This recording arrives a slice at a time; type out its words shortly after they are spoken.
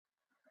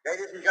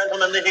Ladies and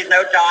gentlemen, this is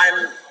no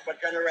time for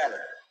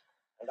generality,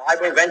 and I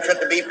will venture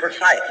to be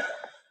precise.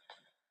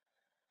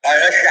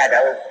 A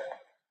shadow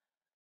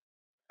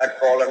had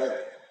fallen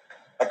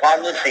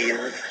upon the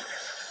scenes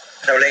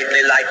so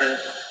lately lighted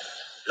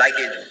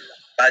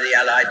by the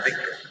Allied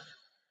victory.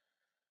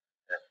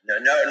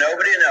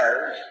 Nobody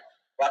knows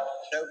what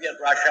Soviet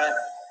Russia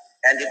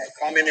and its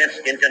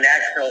Communist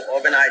International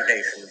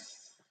Organization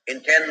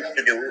intends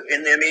to do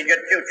in the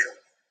immediate future.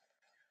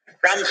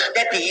 From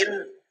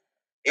Stettin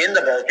in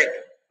the Baltic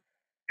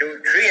to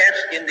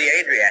Trieste in the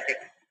Adriatic,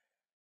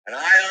 an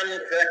iron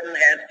curtain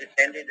has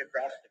descended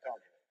across the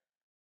continent.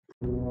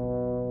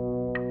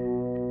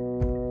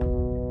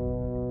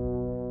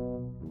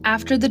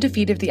 After the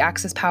defeat of the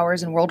Axis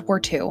powers in World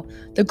War II,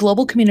 the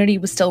global community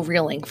was still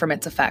reeling from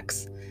its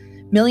effects.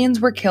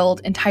 Millions were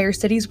killed, entire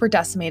cities were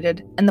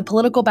decimated, and the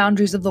political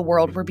boundaries of the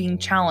world were being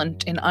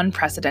challenged in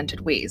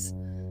unprecedented ways.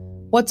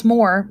 What's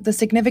more, the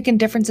significant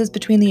differences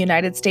between the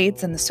United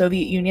States and the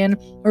Soviet Union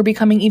were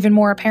becoming even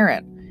more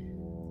apparent.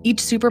 Each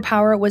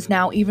superpower was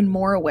now even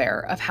more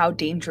aware of how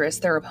dangerous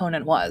their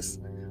opponent was.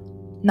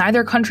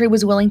 Neither country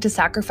was willing to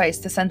sacrifice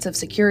the sense of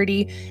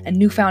security and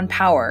newfound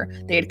power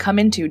they had come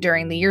into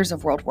during the years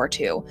of World War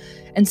II,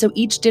 and so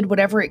each did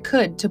whatever it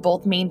could to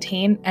both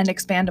maintain and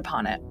expand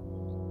upon it.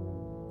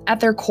 At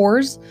their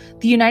cores,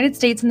 the United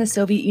States and the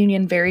Soviet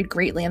Union varied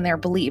greatly in their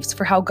beliefs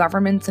for how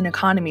governments and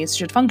economies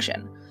should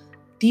function.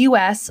 The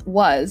US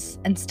was,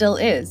 and still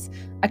is,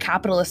 a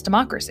capitalist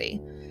democracy.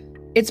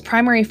 Its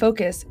primary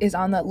focus is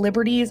on the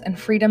liberties and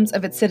freedoms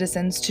of its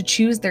citizens to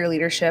choose their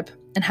leadership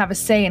and have a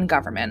say in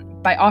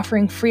government by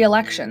offering free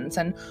elections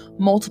and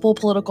multiple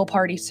political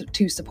parties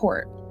to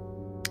support.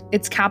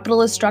 Its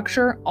capitalist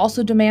structure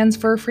also demands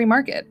for a free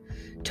market,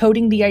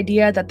 toting the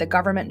idea that the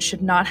government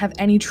should not have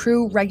any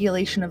true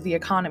regulation of the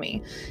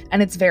economy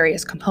and its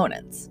various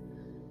components.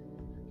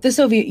 The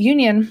Soviet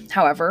Union,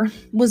 however,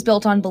 was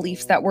built on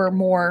beliefs that were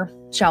more,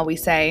 shall we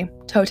say,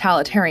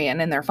 totalitarian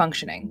in their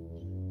functioning.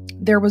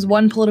 There was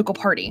one political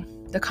party,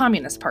 the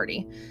Communist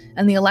Party,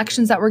 and the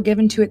elections that were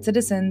given to its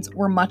citizens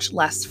were much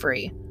less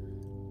free.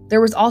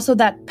 There was also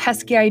that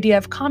pesky idea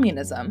of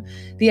communism,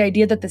 the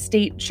idea that the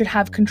state should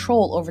have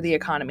control over the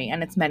economy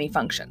and its many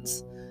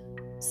functions.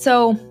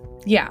 So,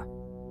 yeah,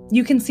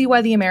 you can see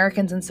why the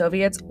Americans and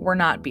Soviets were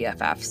not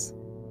BFFs.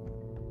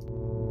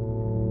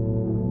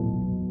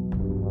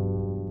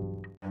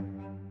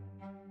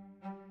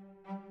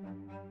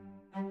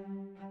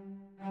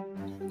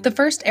 The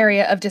first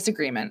area of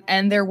disagreement,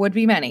 and there would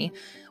be many,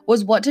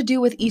 was what to do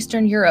with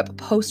Eastern Europe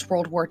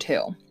post-World War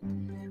II.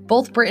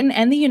 Both Britain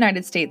and the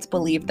United States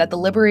believed that the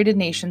liberated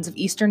nations of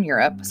Eastern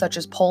Europe, such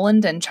as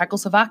Poland and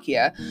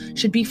Czechoslovakia,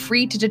 should be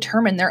free to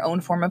determine their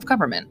own form of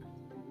government.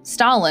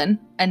 Stalin,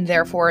 and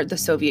therefore the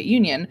Soviet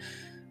Union,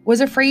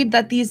 was afraid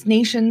that these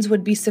nations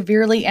would be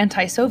severely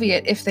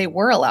anti-Soviet if they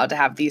were allowed to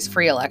have these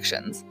free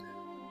elections.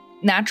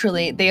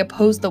 Naturally, they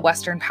opposed the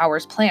Western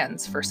powers'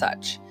 plans for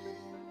such.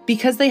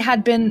 Because they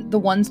had been the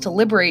ones to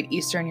liberate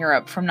Eastern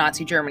Europe from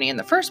Nazi Germany in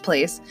the first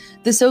place,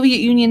 the Soviet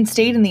Union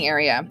stayed in the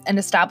area and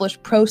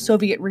established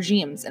pro-Soviet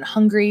regimes in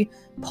Hungary,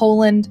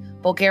 Poland,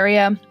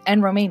 Bulgaria,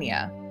 and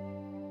Romania.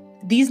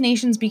 These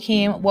nations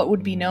became what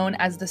would be known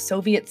as the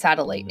Soviet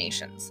satellite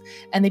nations,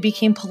 and they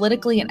became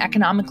politically and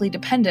economically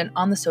dependent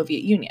on the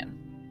Soviet Union.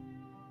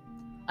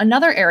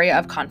 Another area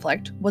of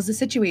conflict was the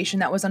situation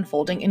that was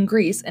unfolding in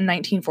Greece in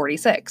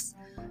 1946.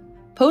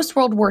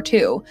 Post-World War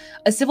II,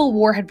 a civil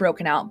war had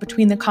broken out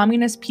between the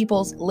Communist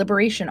People's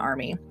Liberation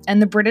Army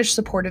and the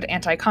British-supported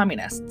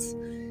anti-communists.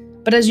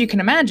 But as you can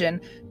imagine,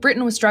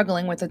 Britain was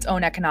struggling with its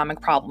own economic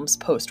problems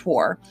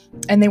post-war,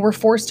 and they were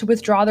forced to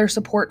withdraw their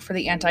support for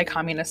the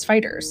anti-communist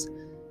fighters.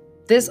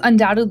 This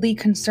undoubtedly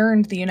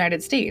concerned the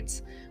United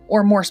States,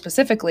 or more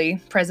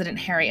specifically, President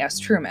Harry S.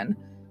 Truman.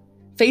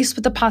 Faced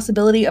with the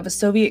possibility of a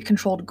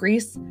Soviet-controlled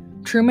Greece,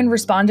 Truman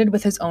responded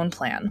with his own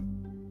plan.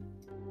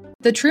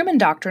 The Truman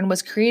Doctrine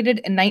was created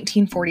in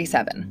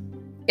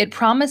 1947. It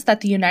promised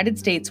that the United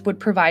States would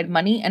provide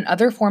money and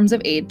other forms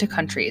of aid to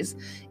countries,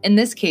 in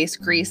this case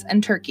Greece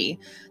and Turkey,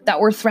 that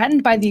were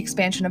threatened by the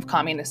expansion of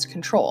communist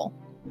control.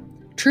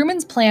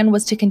 Truman's plan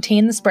was to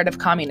contain the spread of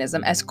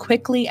communism as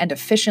quickly and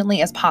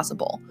efficiently as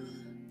possible.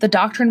 The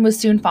doctrine was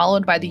soon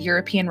followed by the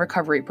European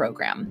Recovery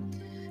Program,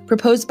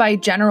 proposed by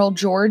General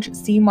George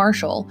C.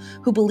 Marshall,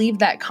 who believed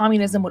that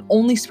communism would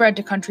only spread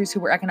to countries who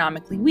were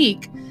economically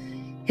weak.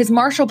 His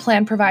Marshall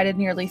Plan provided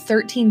nearly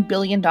 $13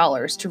 billion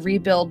to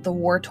rebuild the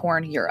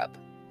war-torn Europe.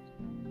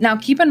 Now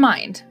keep in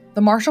mind,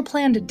 the Marshall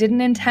Plan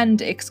didn't intend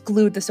to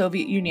exclude the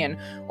Soviet Union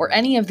or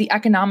any of the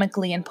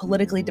economically and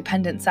politically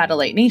dependent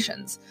satellite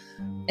nations.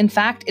 In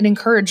fact, it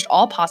encouraged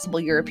all possible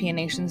European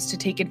nations to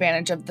take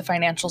advantage of the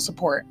financial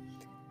support.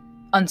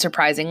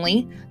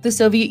 Unsurprisingly, the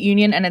Soviet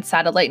Union and its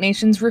satellite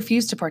nations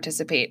refused to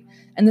participate,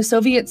 and the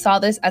Soviets saw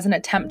this as an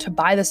attempt to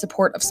buy the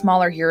support of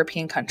smaller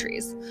European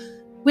countries,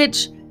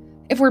 which,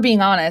 if we're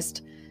being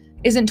honest,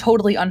 isn't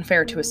totally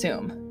unfair to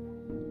assume.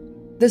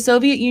 The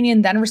Soviet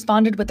Union then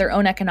responded with their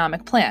own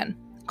economic plan,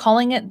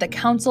 calling it the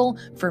Council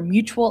for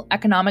Mutual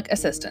Economic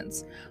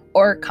Assistance,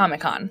 or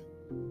Comecon.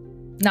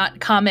 not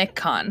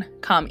comic-con,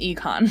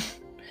 com-econ.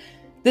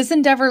 This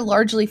endeavor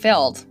largely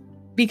failed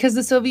because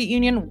the Soviet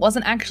Union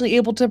wasn't actually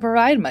able to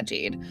provide much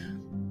aid.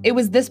 It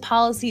was this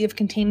policy of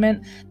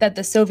containment that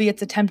the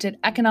Soviets attempted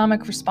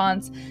economic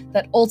response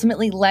that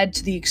ultimately led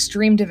to the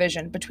extreme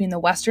division between the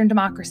Western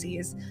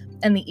democracies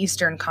and the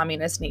Eastern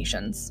communist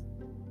nations.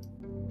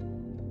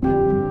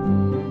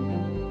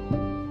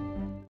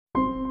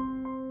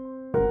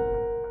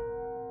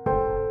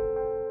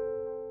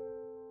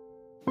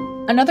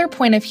 Another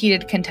point of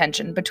heated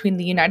contention between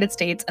the United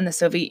States and the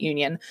Soviet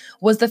Union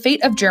was the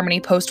fate of Germany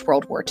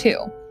post-World War II.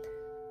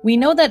 We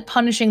know that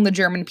punishing the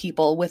German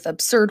people with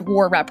absurd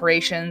war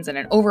reparations and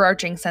an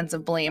overarching sense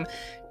of blame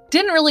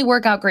didn't really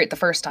work out great the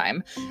first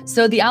time,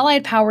 so the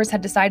Allied powers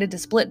had decided to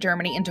split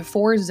Germany into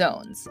 4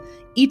 zones,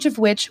 each of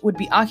which would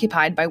be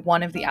occupied by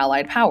one of the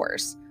Allied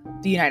powers: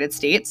 the United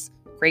States,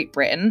 Great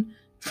Britain,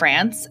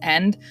 France,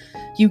 and,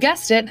 you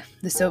guessed it,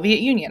 the Soviet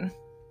Union.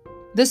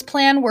 This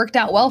plan worked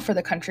out well for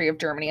the country of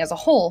Germany as a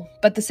whole,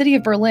 but the city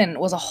of Berlin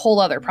was a whole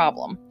other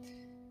problem.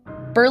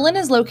 Berlin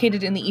is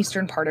located in the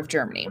eastern part of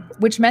Germany,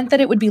 which meant that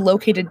it would be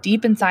located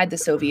deep inside the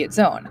Soviet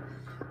zone.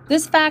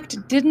 This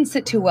fact didn't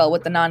sit too well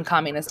with the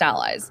non-communist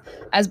allies,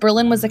 as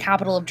Berlin was the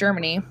capital of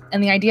Germany,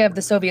 and the idea of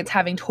the Soviets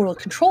having total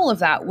control of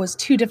that was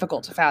too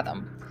difficult to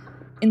fathom.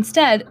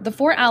 Instead, the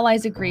 4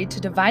 allies agreed to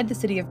divide the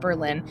city of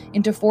Berlin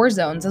into 4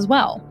 zones as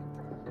well.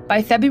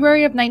 By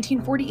February of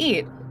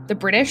 1948, the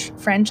British,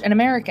 French, and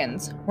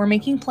Americans were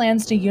making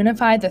plans to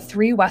unify the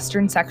 3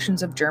 western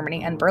sections of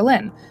Germany and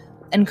Berlin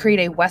and create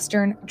a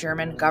Western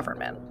German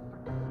government.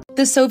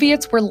 The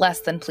Soviets were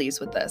less than pleased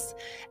with this,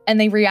 and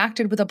they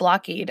reacted with a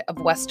blockade of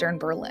Western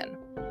Berlin.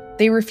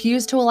 They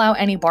refused to allow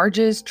any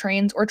barges,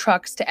 trains, or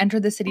trucks to enter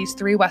the city's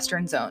 3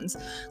 western zones,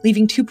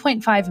 leaving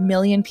 2.5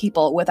 million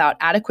people without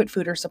adequate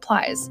food or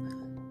supplies.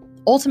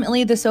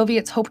 Ultimately, the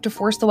Soviets hoped to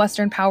force the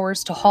Western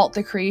powers to halt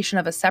the creation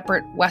of a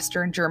separate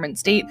Western German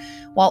state,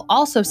 while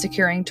also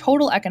securing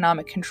total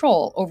economic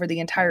control over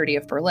the entirety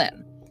of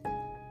Berlin.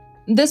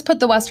 This put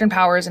the Western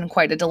powers in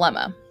quite a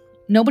dilemma.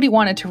 Nobody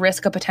wanted to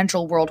risk a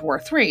potential World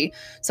War III,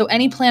 so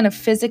any plan of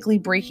physically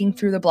breaking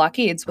through the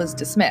blockades was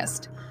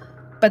dismissed.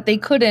 But they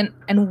couldn't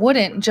and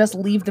wouldn't just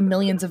leave the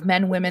millions of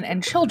men, women,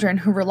 and children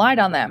who relied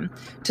on them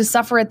to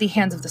suffer at the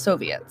hands of the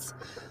Soviets.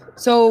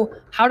 So,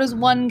 how does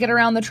one get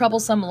around the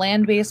troublesome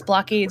land-based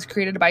blockades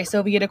created by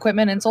Soviet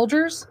equipment and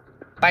soldiers?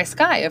 By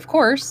sky, of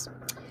course.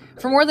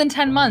 For more than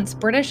 10 months,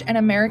 British and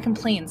American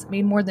planes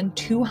made more than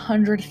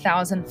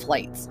 200,000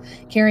 flights,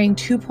 carrying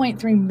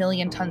 2.3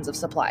 million tons of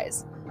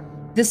supplies.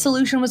 This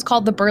solution was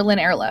called the Berlin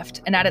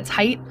Airlift, and at its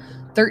height,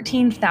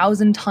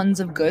 13,000 tons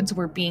of goods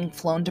were being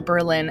flown to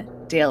Berlin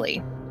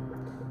daily.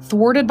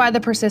 Thwarted by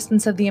the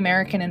persistence of the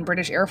American and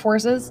British air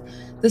forces,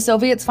 the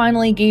Soviets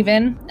finally gave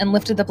in and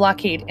lifted the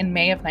blockade in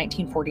May of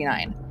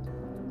 1949.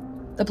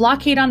 The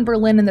blockade on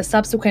Berlin and the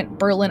subsequent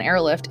Berlin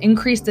Airlift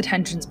increased the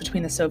tensions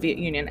between the Soviet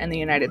Union and the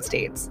United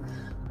States.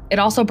 It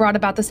also brought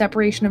about the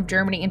separation of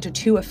Germany into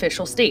 2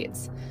 official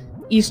states: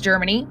 East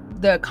Germany,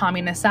 the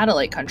communist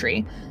satellite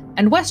country,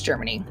 and West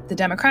Germany, the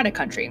democratic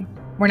country,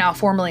 were now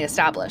formally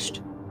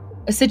established.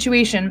 A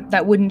situation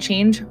that wouldn't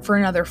change for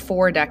another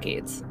 4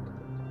 decades.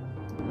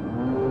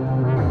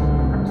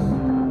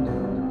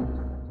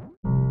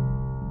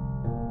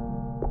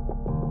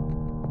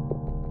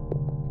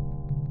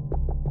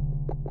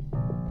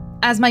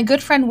 As my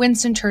good friend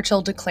Winston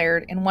Churchill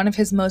declared in one of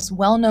his most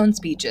well-known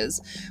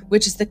speeches,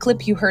 which is the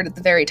clip you heard at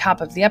the very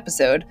top of the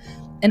episode,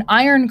 an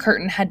iron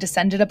curtain had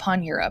descended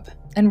upon Europe,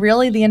 and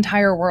really the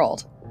entire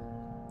world.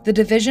 The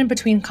division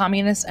between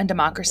communists and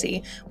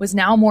democracy was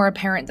now more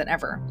apparent than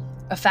ever,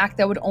 a fact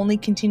that would only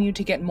continue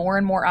to get more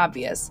and more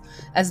obvious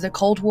as the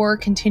Cold War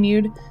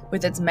continued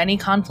with its many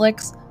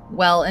conflicts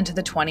well into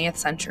the 20th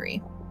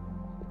century.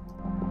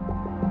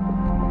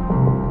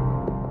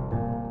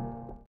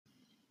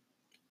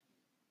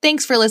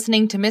 Thanks for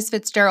listening to Miss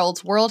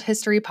Fitzgerald's World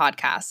History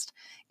Podcast.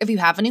 If you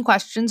have any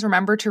questions,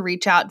 remember to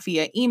reach out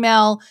via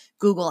email,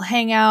 Google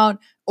Hangout,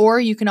 or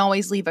you can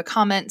always leave a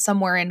comment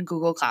somewhere in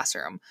Google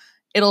Classroom.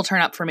 It'll turn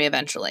up for me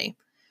eventually.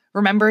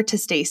 Remember to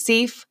stay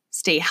safe,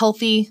 stay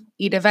healthy,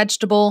 eat a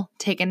vegetable,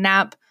 take a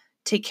nap,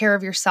 take care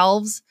of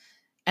yourselves,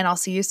 and I'll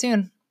see you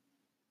soon.